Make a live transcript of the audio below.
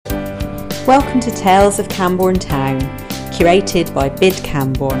Welcome to Tales of Camborne Town, curated by BID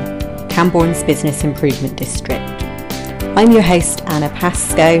Camborne, Camborne's Business Improvement District. I'm your host Anna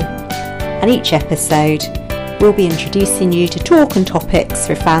Pascoe, and each episode we'll be introducing you to talk and topics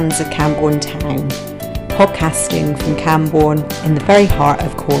for fans of Camborne Town, podcasting from Camborne in the very heart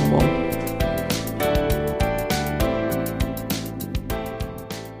of Cornwall.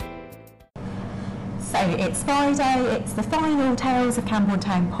 It's Friday, it's the final Tales of Camborne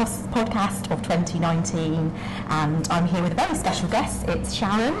Town podcast of 2019, and I'm here with a very special guest. It's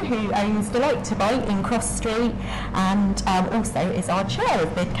Sharon, who owns Delight to Bite in Cross Street, and also is our chair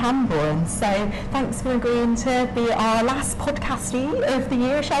of BID Camborne. So thanks for agreeing to be our last podcastee of the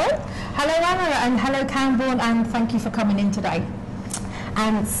year, Sharon. Hello Anna, and hello Camborne, and thank you for coming in today.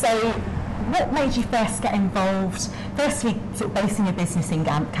 And so, what made you first get involved? Firstly, sort of basing your business in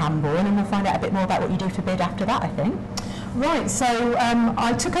Camborne, and we'll find out a bit more about what you do for BID after that, I think. Right, so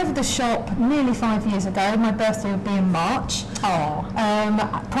I took over the shop nearly 5 years ago. My birthday would be in March.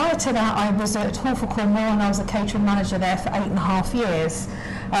 Prior to that, I was at Hawthorne Cornwall, and I was a catering manager there for 8.5 years.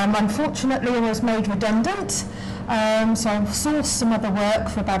 Unfortunately, I was made redundant, so I sourced some other work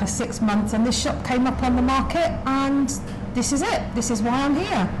for about 6 months, and this shop came up on the market, and this is it. This is why I'm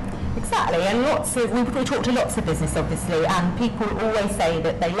here. Exactly, and we talk to lots of business, obviously, and people always say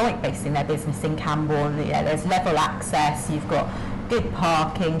that they like basing their business in Camborne. Yeah, there's level access, you've got good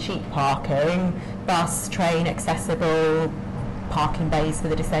parking, cheap parking, bus, train accessible, parking bays for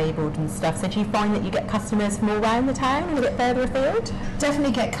the disabled and stuff. So do you find that you get customers from all around the town and a bit further afield?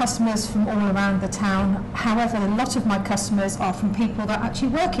 Definitely get customers from all around the town. However, a lot of my customers are from people that actually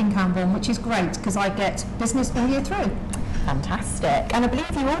work in Camborne, which is great because I get business all year through. Fantastic. And I believe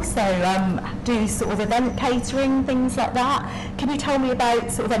you also do sort of event catering, things like that. Can you tell me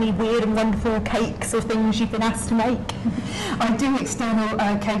about sort of any weird and wonderful cakes or things you've been asked to make? I do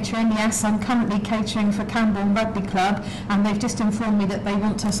external catering, yes. I'm currently catering for Camborne Rugby Club, and they've just informed me that they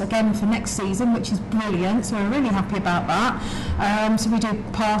want us again for next season, which is brilliant, so we're really happy about that. So we do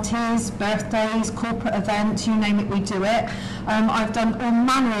parties, birthdays, corporate events, you name it, we do it. I've done all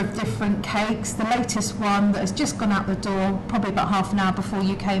manner of different cakes. The latest one that has just gone out the door, probably about half an hour before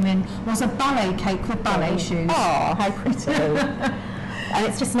you came in, was a ballet cake with ballet shoes. Oh, how pretty. And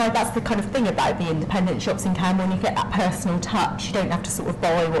it's just nice, that's the kind of thing about the independent shops in Camborne, you get that personal touch. You don't have to sort of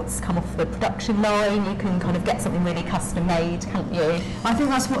buy what's come off the production line, you can kind of get something really custom made, can't you? I think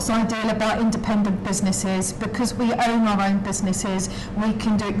that's what's ideal about independent businesses. Because we own our own businesses, we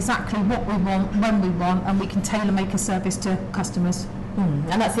can do exactly what we want, when we want, and we can tailor make a service to customers.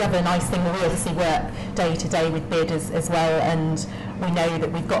 And that's the other nice thing, we obviously work day to day with BID as well, and we know that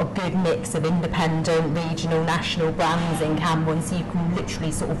we've got a good mix of independent, regional, national brands in Camborne, so you can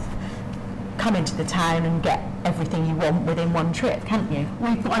literally sort of come into the town and get everything you want within one trip, can't you?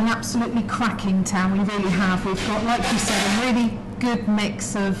 We've got an absolutely cracking town, we really have. We've got, like you said, a really good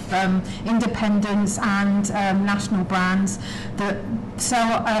mix of independents and national brands that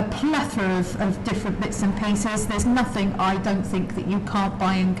sell a plethora of different bits and pieces. There's nothing I don't think that you can't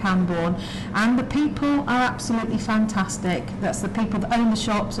buy in Camborne, and the people are absolutely fantastic. That's the people that own the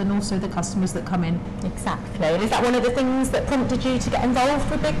shops and also the customers that come in. Exactly. And is that one of the things that prompted you to get involved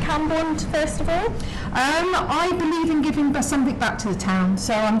with BID Camborne first of all? I believe in giving something back to the town,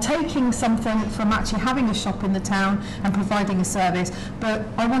 so I'm taking something from actually having a shop in the town and providing a service, but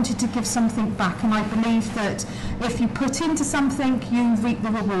I wanted to give something back, and I believe that if you put into something, you reap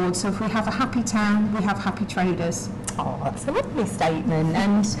the reward. So if we have a happy town, we have happy traders. Oh, that's a lovely statement,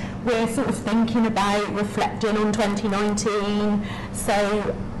 and we're sort of thinking about reflecting on 2019,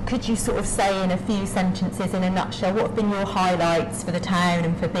 so could you sort of say in a few sentences, in a nutshell, what have been your highlights for the town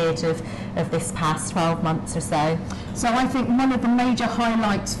and for BID of this past 12 months or so? So I think one of the major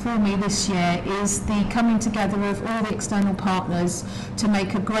highlights for me this year is the coming together of all the external partners to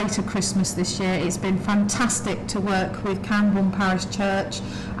make a greater Christmas this year. It's been fantastic to work with Camborne Parish Church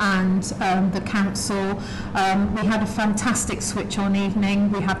and the council. We had a fantastic switch-on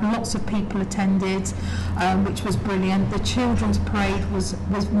evening. We had lots of people attended, which was brilliant. The children's parade was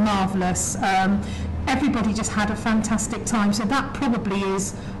marvellous. Everybody just had a fantastic time, so that probably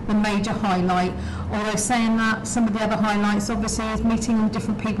is the major highlight. Although saying that, some of the other highlights obviously is meeting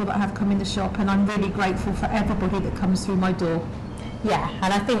different people that have come in the shop, and I'm really grateful for everybody that comes through my door. Yeah,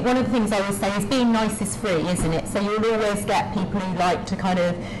 and I think one of the things I always say is being nice is free, isn't it? So you'll always get people who like to kind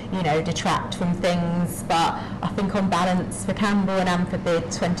of, detract from things, but I think on balance for Camborne and for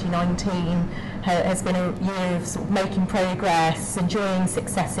BID 2019 has been a year of sort of making progress, enjoying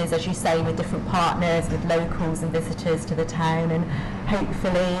successes, as you say, with different partners, with locals and visitors to the town, and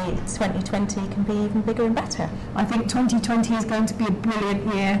hopefully 2020 can be even bigger and better. I think 2020 is going to be a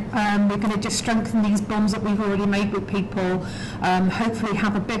brilliant year. We're going to just strengthen these bonds that we've already made with people, hopefully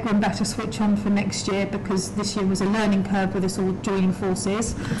have a bigger and better switch on for next year, because this year was a learning curve with us all joining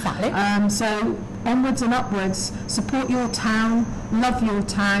forces. Exactly. So onwards and upwards, support your town, love your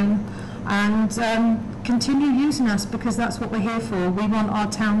town, and continue using us, because that's what we're here for. We want our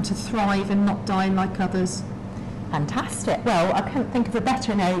town to thrive and not die like others. Fantastic. Well, I couldn't think of a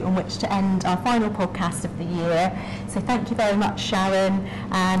better note on which to end our final podcast of the year. So thank you very much, Sharon,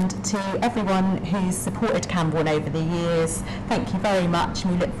 and to everyone who's supported Camborne over the years. Thank you very much,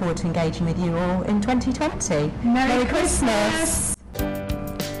 and we look forward to engaging with you all in 2020. Merry Christmas!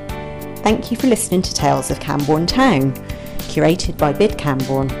 Thank you for listening to Tales of Camborne Town, curated by BID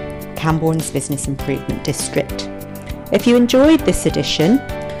Camborne, Camborne's Business Improvement District. If you enjoyed this edition,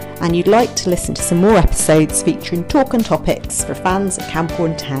 and you'd like to listen to some more episodes featuring talk and topics for fans of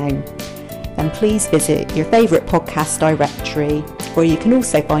Camborne Town, then please visit your favourite podcast directory, where you can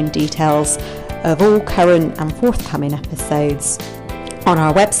also find details of all current and forthcoming episodes on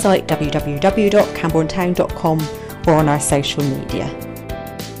our website www.cambornetown.com or on our social media.